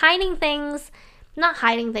like hiding things, not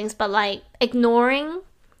hiding things, but like ignoring,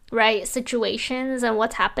 right, situations and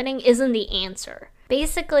what's happening isn't the answer.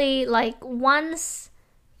 Basically, like once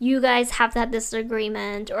you guys have that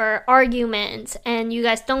disagreement or argument and you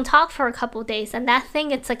guys don't talk for a couple days, and that thing,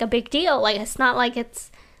 it's like a big deal. Like, it's not like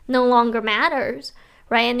it's no longer matters,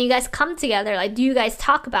 right? And you guys come together, like, do you guys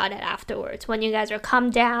talk about it afterwards when you guys are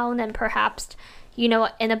calmed down and perhaps, in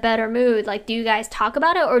a better mood? Like, do you guys talk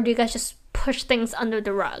about it, or do you guys just push things under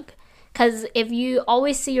the rug? Because if you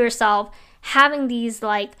always see yourself having these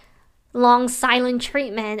like long silent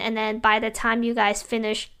treatment, and then by the time you guys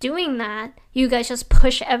finish doing that, you guys just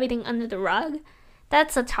push everything under the rug,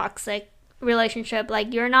 that's a toxic relationship.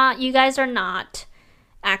 Like, you guys are not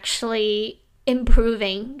actually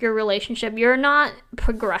improving your relationship, you're not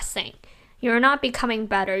progressing, you're not becoming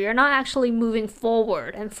better, you're not actually moving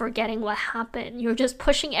forward and forgetting what happened, you're just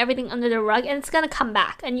pushing everything under the rug, and it's gonna come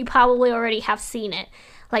back, and you probably already have seen it.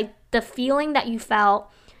 Like, the feeling that you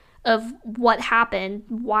felt of what happened,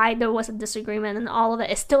 why there was a disagreement and all of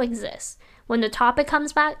it still exists. When the topic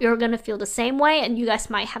comes back, you're going to feel the same way, and you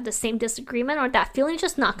guys might have the same disagreement, or that feeling's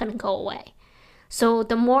just not going to go away. So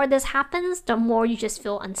the more this happens, the more you just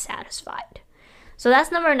feel unsatisfied. So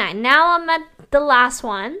that's number 9. Now I'm at the last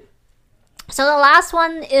one. So the last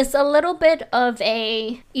one is a little bit of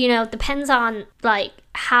a, depends on like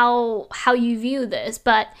how you view this,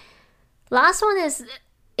 but last one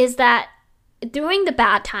is that during the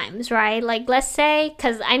bad times, right? Like, let's say,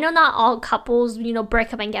 because I know not all couples,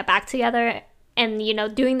 break up and get back together, and,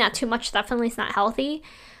 doing that too much definitely is not healthy.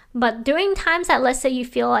 But during times that, let's say, you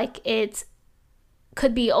feel like it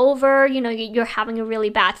could be over, you're having a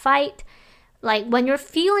really bad fight, like, when you're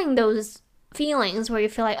feeling those feelings where you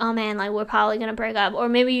feel like, oh man, like, we're probably gonna break up, or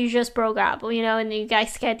maybe you just broke up, and you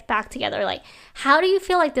guys get back together, like, how do you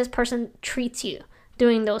feel like this person treats you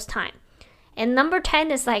during those times? And number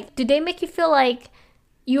 10 is like, do they make you feel like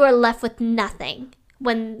you are left with nothing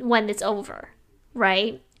when it's over,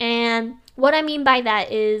 right? And what I mean by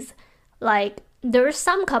that is, like, there's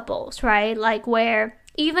some couples, right, like where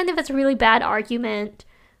even if it's a really bad argument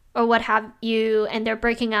or what have you, and they're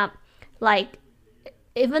breaking up, like,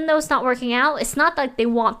 even though it's not working out, it's not like they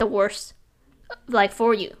want the worst, like,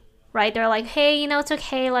 for you, right? They're like, hey, it's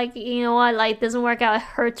okay, like, you know what, like, it doesn't work out, it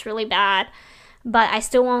hurts really bad, but I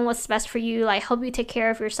still want what's best for you, like, hope you take care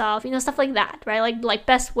of yourself, stuff like that, right? Like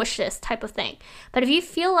best wishes type of thing. But if you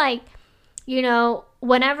feel like,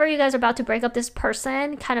 whenever you guys are about to break up, this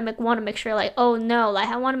person kind of want to make sure, like, oh no, like,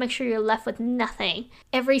 I want to make sure you're left with nothing.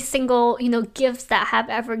 Every single, gifts that I have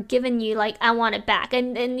ever given you, like, I want it back.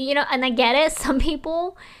 And and I get it, some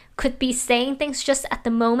people could be saying things just at the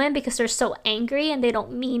moment because they're so angry and they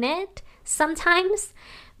don't mean it sometimes.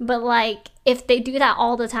 But, like, if they do that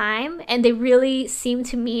all the time and they really seem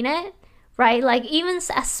to mean it, right? Like, even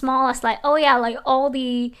as small as, like, oh yeah, like, all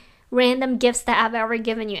the random gifts that I've ever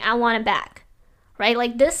given you, I want it back, right?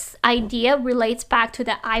 Like, this idea relates back to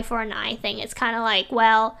the eye for an eye thing. It's kind of like,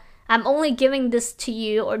 well, I'm only giving this to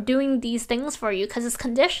you or doing these things for you because it's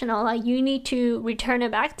conditional. Like, you need to return it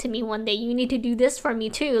back to me one day. You need to do this for me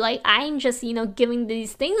too. Like, I'm just, giving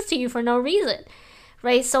these things to you for no reason.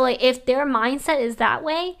 Right? So, like, if their mindset is that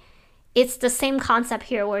way, it's the same concept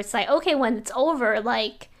here where it's like, okay, when it's over,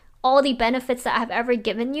 like, all the benefits that I've ever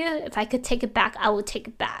given you, if I could take it back, I would take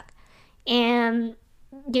it back. And,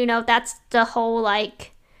 that's the whole,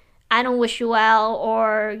 like, I don't wish you well,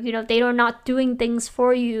 or, they are not doing things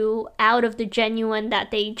for you out of the genuine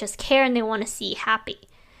that they just care and they want to see you happy,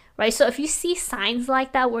 right? So if you see signs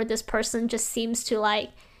like that where this person just seems to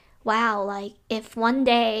like, wow, like if one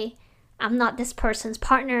day I'm not this person's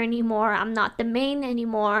partner anymore, I'm not the main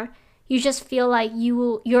anymore, you just feel like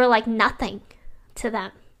you're like nothing to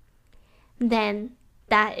them, then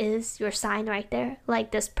that is your sign right there.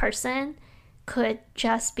 Like this person could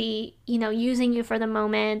just be, using you for the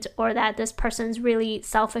moment, or that this person's really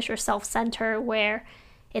selfish or self-centered, where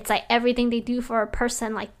it's like everything they do for a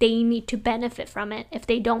person, like they need to benefit from it. If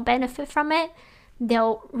they don't benefit from it,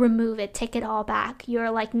 they'll remove it, take it all back.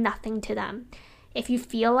 You're like nothing to them. If you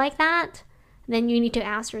feel like that, then you need to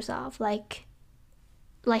ask yourself, like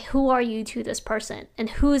who are you to this person, and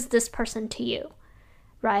who is this person to you,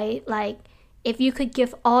 right? Like if you could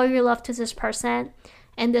give all your love to this person,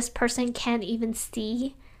 and this person can't even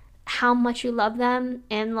see how much you love them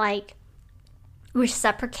and like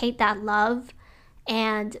reciprocate that love,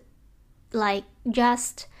 and like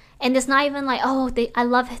just, and it's not even like, oh, I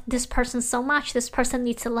love this person so much, this person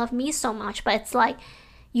needs to love me so much, but it's like,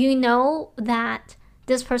 that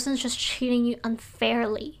this person's just treating you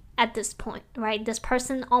unfairly at this point, right? This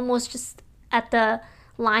person almost just at the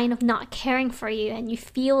line of not caring for you, and you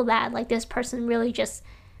feel that like this person really just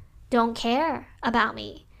don't care about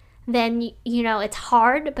me, then it's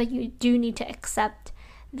hard, but you do need to accept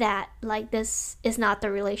that like this is not the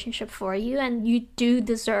relationship for you, and you do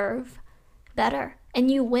deserve better, and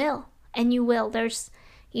you will. There's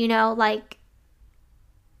like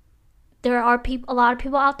there are a lot of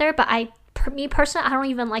people out there, but me personally, I don't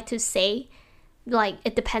even like to say like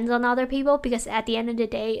it depends on other people, because at the end of the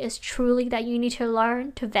day, it's truly that you need to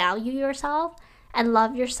learn to value yourself and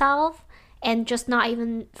love yourself, and just not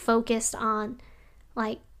even focused on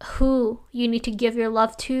like who you need to give your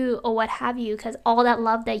love to or what have you, because all that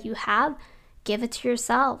love that you have, give it to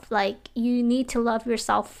yourself. Like you need to love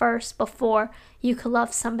yourself first before you can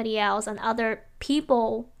love somebody else, and other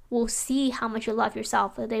people will see how much you love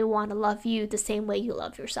yourself, and they want to love you the same way you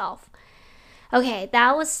love yourself. Okay,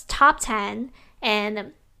 that was top 10,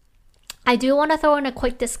 and I do want to throw in a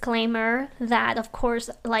quick disclaimer that, of course,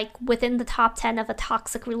 like within the top 10 of a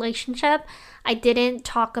toxic relationship, I didn't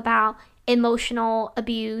talk about emotional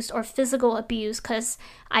abuse or physical abuse, because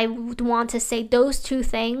I would want to say those two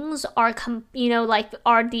things are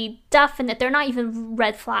are the definite, they're not even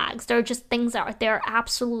red flags, they're just things that they're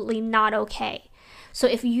absolutely not okay. So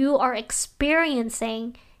if you are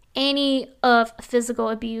experiencing any of physical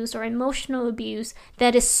abuse or emotional abuse,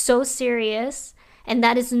 that is so serious, and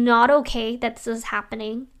that is not okay that this is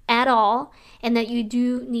happening at all, and that you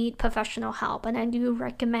do need professional help, and I do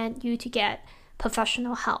recommend you to get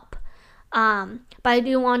professional help. But I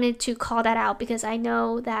do wanted to call that out, because I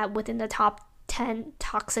know that within the top 10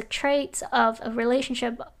 toxic traits of a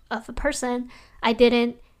relationship of a person, I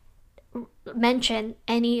didn't mention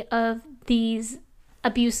any of these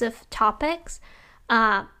abusive topics.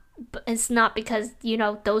 But it's not because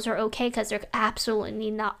those are okay, because they're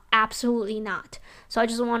absolutely not. So I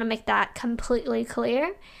just want to make that completely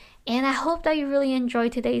clear, and I hope that you really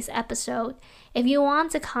enjoyed today's episode. If you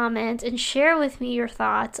want to comment and share with me your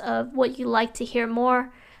thoughts of what you'd like to hear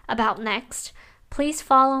more about next, please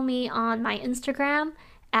follow me on my Instagram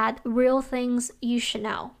at Real Things You Should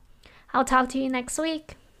Know. I'll talk to you next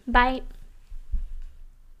week. Bye.